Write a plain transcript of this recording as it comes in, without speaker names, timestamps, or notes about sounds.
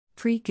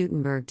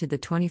Pre-Gutenberg to the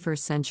 21st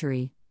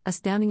century,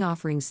 astounding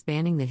offerings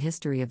spanning the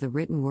history of the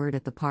written word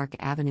at the Park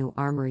Avenue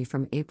Armory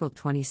from April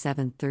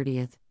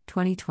 27-30,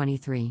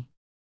 2023.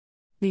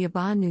 The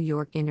ABA New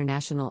York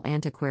International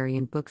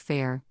Antiquarian Book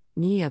Fair,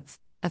 NIABF,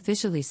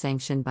 officially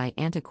sanctioned by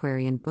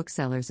Antiquarian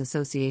Booksellers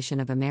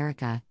Association of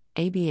America,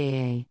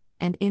 ABAA,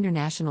 and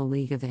International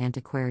League of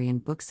Antiquarian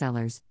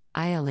Booksellers,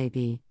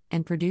 ILAB,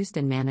 and produced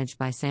and managed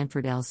by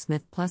Sanford L.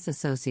 Smith Plus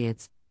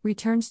Associates,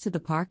 returns to the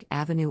Park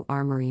Avenue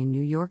Armory in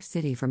New York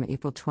City from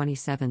April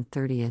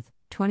 27-30,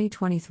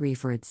 2023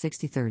 for its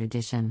 63rd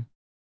edition.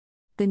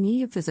 The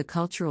NIABF is a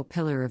cultural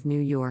pillar of New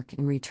York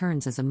and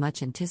returns as a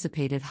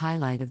much-anticipated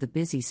highlight of the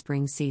busy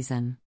spring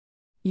season.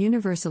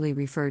 Universally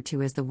referred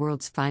to as the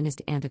world's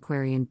finest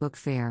antiquarian book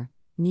fair,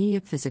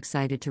 NIABF is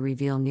excited to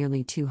reveal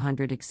nearly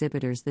 200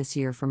 exhibitors this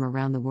year from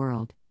around the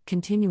world,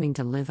 continuing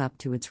to live up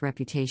to its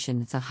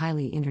reputation as a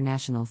highly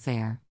international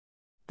fair.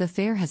 The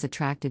fair has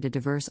attracted a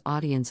diverse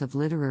audience of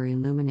literary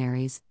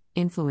luminaries,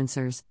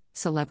 influencers,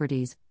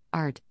 celebrities,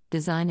 art,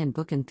 design and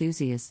book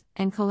enthusiasts,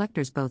 and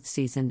collectors both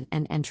seasoned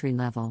and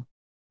entry-level.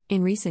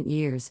 In recent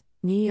years,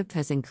 NIABF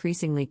has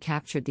increasingly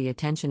captured the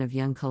attention of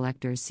young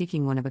collectors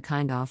seeking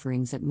one-of-a-kind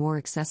offerings at more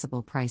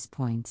accessible price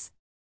points.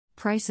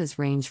 Prices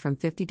range from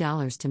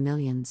 $50 to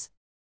millions.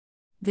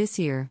 This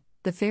year,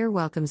 the fair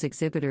welcomes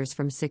exhibitors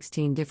from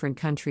 16 different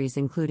countries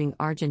including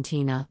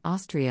Argentina,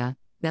 Austria,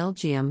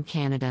 Belgium,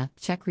 Canada,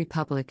 Czech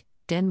Republic,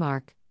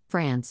 Denmark,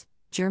 France,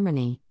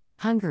 Germany,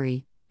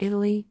 Hungary,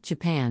 Italy,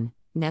 Japan,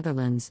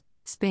 Netherlands,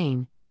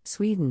 Spain,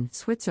 Sweden,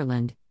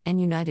 Switzerland,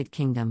 and United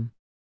Kingdom.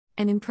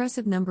 An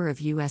impressive number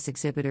of U.S.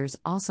 exhibitors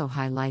also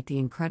highlight the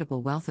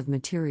incredible wealth of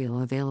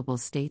material available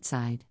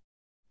stateside.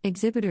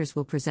 Exhibitors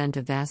will present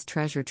a vast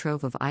treasure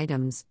trove of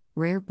items,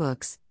 rare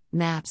books,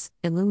 maps,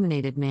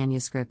 illuminated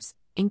manuscripts,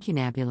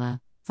 incunabula,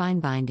 fine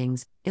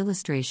bindings,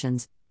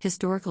 illustrations,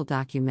 historical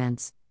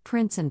documents,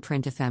 prints and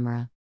print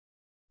ephemera.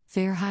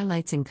 Fair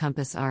highlights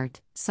encompass art,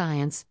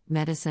 science,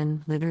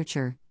 medicine,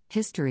 literature,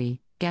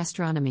 history,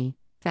 gastronomy,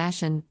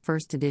 fashion,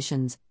 first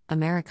editions,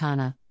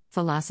 Americana,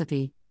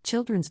 philosophy,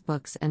 children's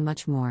books and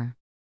much more.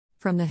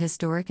 From the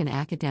historic and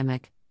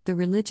academic, the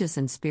religious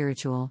and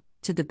spiritual,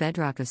 to the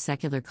bedrock of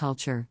secular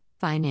culture,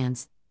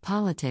 finance,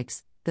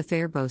 politics, the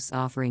fair boasts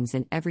offerings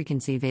in every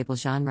conceivable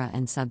genre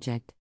and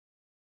subject.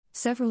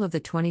 Several of the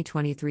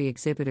 2023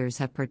 exhibitors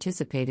have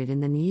participated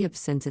in the NIABF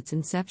since its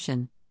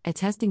inception,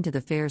 attesting to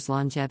the fair's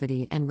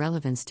longevity and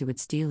relevance to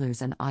its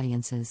dealers and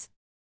audiences.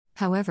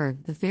 However,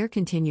 the fair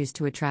continues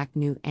to attract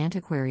new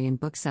antiquarian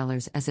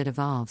booksellers as it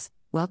evolves,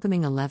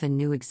 welcoming 11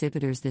 new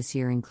exhibitors this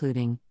year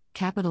including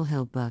Capitol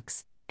Hill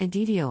Books,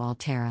 Editio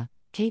Altera,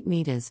 Kate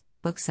Meidas,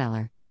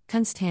 bookseller,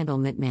 Kunsthandel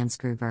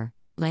Mittmannsgruber,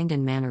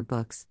 Langdon Manor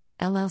Books,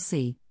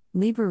 LLC,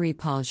 Librairie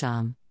Paul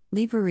Jam,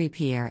 Librairie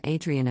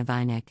Pierre-Adrien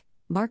Vinek,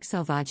 Mark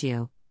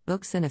Selvaggio,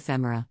 Books and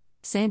Ephemera,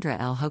 Sandra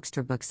L.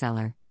 Hoekstra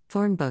Bookseller,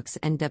 Thorn Books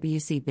and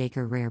W.C.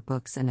 Baker Rare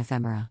Books and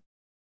Ephemera.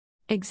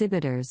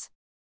 Exhibitors.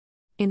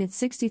 In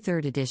its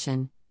 63rd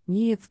edition,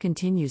 NIABF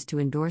continues to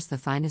endorse the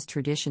finest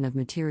tradition of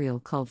material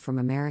culled from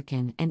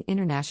American and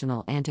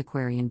international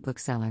antiquarian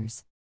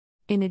booksellers.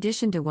 In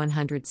addition to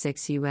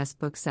 106 U.S.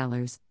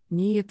 booksellers,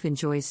 NIABF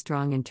enjoys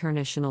strong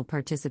international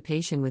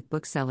participation with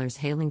booksellers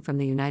hailing from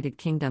the United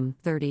Kingdom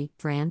 30,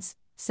 France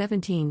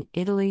 17,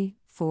 Italy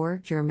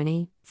 4,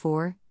 Germany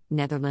 4,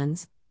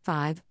 Netherlands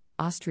 5,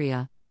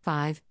 Austria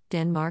 5,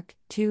 Denmark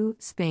 2,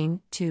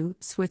 Spain 2,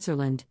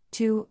 Switzerland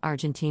 2,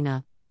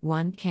 Argentina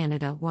 1,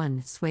 Canada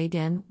 1,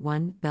 Sweden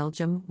 1,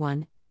 Belgium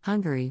 1,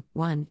 Hungary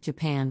 1,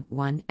 Japan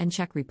 1, and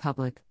Czech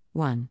Republic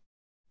 1.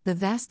 The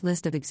vast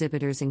list of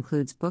exhibitors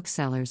includes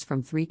booksellers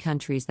from 3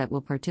 countries that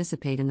will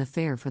participate in the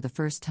fair for the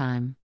first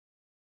time.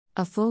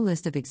 A full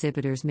list of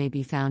exhibitors may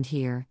be found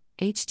here,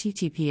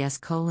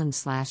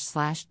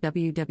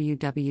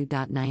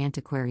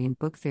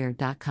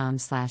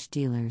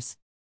 https://www.nyantiquarianbookfair.com/dealers.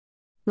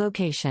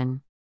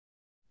 Location: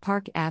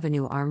 Park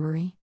Avenue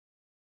Armory,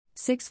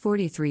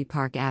 643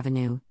 Park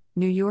Avenue,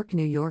 New York,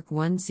 New York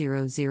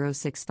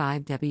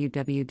 10065.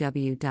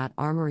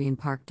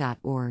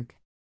 www.armoryandpark.org.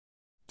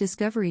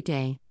 Discovery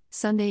Day,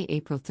 Sunday,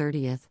 April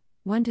 30th,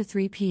 1 to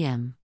 3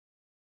 p.m.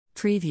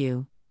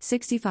 Preview,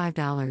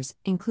 $65,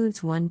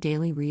 includes 1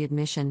 daily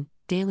readmission,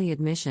 daily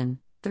admission,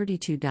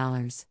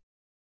 $32.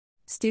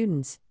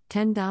 Students,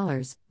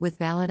 $10, with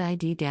valid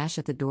ID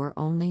at the door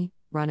only,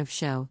 run of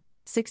show,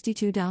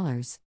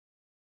 $62.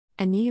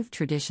 A NIABF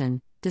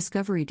tradition,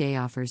 Discovery Day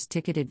offers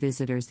ticketed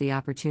visitors the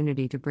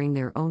opportunity to bring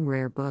their own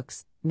rare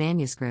books,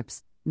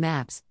 manuscripts,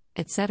 maps,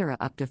 etc.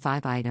 Up to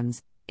 5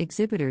 items.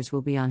 Exhibitors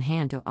will be on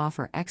hand to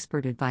offer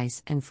expert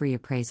advice and free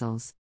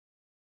appraisals.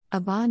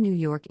 ABA New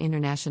York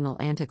International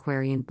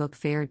Antiquarian Book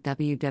Fair,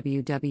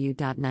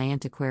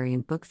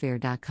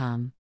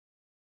 www.nyantiquarianbookfair.com.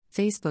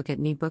 Facebook at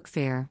NIABF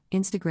Fair,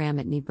 Instagram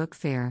at NIABF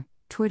Fair,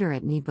 Twitter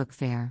at NIABF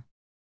Fair.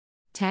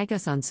 Tag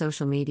us on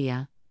social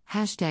media,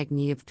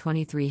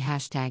 #NIABF23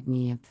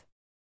 #NIABF.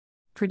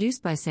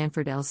 Produced by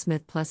Sanford L.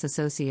 Smith Plus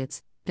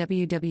Associates,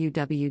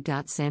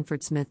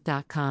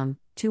 www.sanfordsmith.com,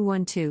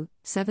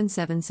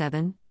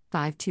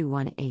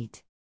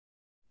 212-777-5218.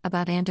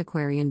 About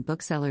Antiquarian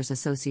Booksellers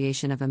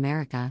Association of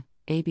America,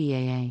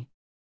 ABAA.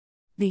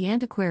 The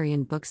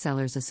Antiquarian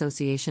Booksellers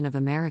Association of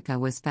America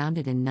was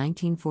founded in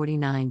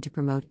 1949 to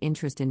promote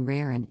interest in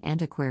rare and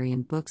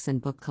antiquarian books and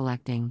book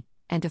collecting,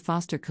 and to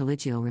foster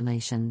collegial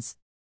relations.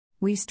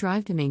 We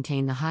strive to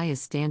maintain the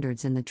highest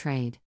standards in the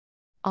trade.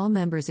 All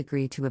members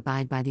agree to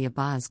abide by the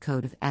ABA's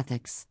Code of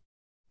Ethics.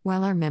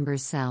 While our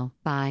members sell,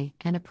 buy,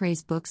 and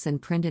appraise books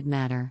and printed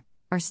matter,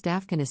 our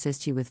staff can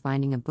assist you with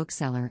finding a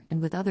bookseller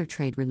and with other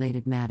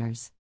trade-related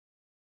matters.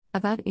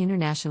 About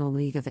International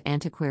League of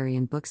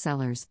Antiquarian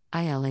Booksellers,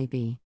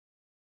 ILAB.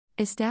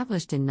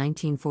 Established in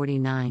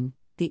 1949,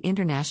 the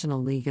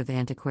International League of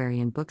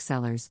Antiquarian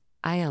Booksellers,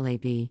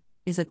 ILAB,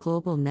 is a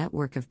global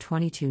network of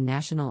 22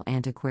 national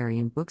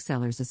antiquarian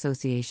booksellers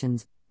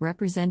associations,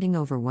 representing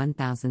over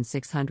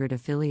 1,600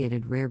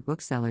 affiliated rare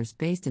booksellers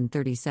based in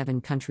 37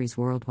 countries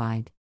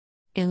worldwide.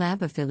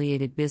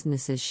 ILAB-affiliated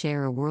businesses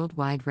share a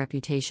worldwide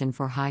reputation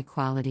for high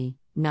quality,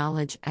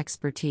 knowledge,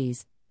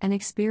 expertise, and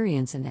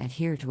experience and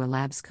adhere to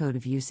ILAB's Code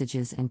of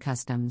Usages and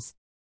Customs.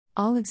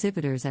 All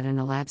exhibitors at an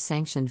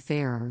ILAB-sanctioned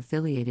fair are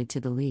affiliated to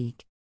the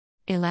League.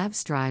 ILAB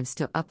strives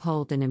to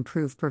uphold and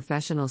improve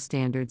professional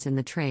standards in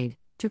the trade,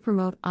 to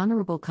promote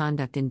honorable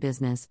conduct in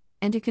business,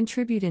 and to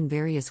contribute in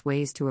various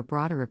ways to a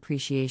broader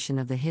appreciation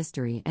of the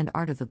history and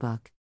art of the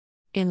book.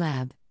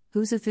 ILAB,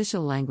 whose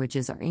official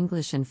languages are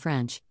English and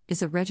French,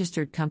 is a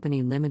registered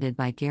company limited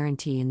by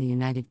guarantee in the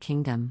United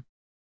Kingdom.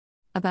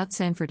 About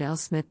Sanford L.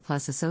 Smith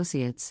Plus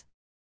Associates.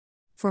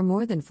 For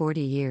more than 40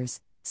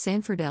 years,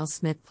 Sanford L.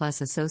 Smith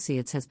Plus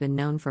Associates has been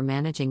known for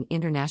managing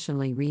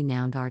internationally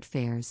renowned art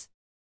fairs.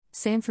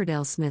 Sanford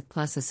L. Smith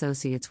Plus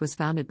Associates was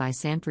founded by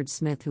Sanford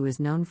Smith, who is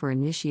known for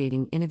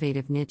initiating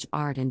innovative niche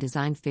art and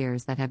design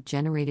fairs that have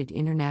generated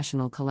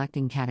international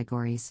collecting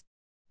categories.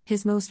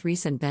 His most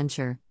recent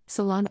venture,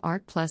 Salon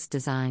Art Plus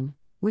Design,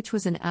 which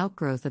was an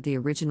outgrowth of the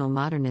original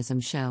Modernism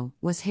show,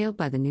 was hailed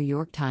by the New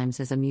York Times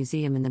as a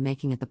museum in the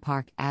making at the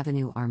Park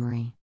Avenue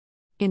Armory.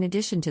 In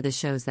addition to the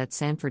shows that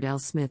Sanford L.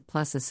 Smith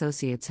Plus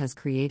Associates has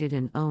created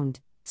and owned,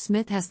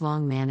 Smith has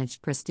long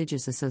managed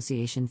prestigious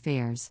association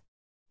fairs.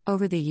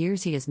 Over the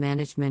years he has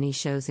managed many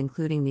shows,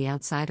 including the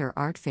Outsider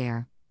Art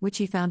Fair, which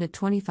he founded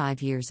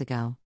 25 years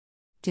ago.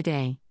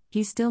 Today,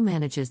 he still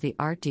manages the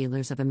Art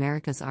Dealers of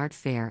America's Art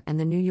Fair and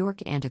the New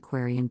York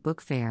Antiquarian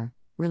Book Fair,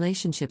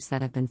 relationships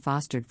that have been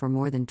fostered for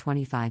more than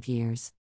 25 years.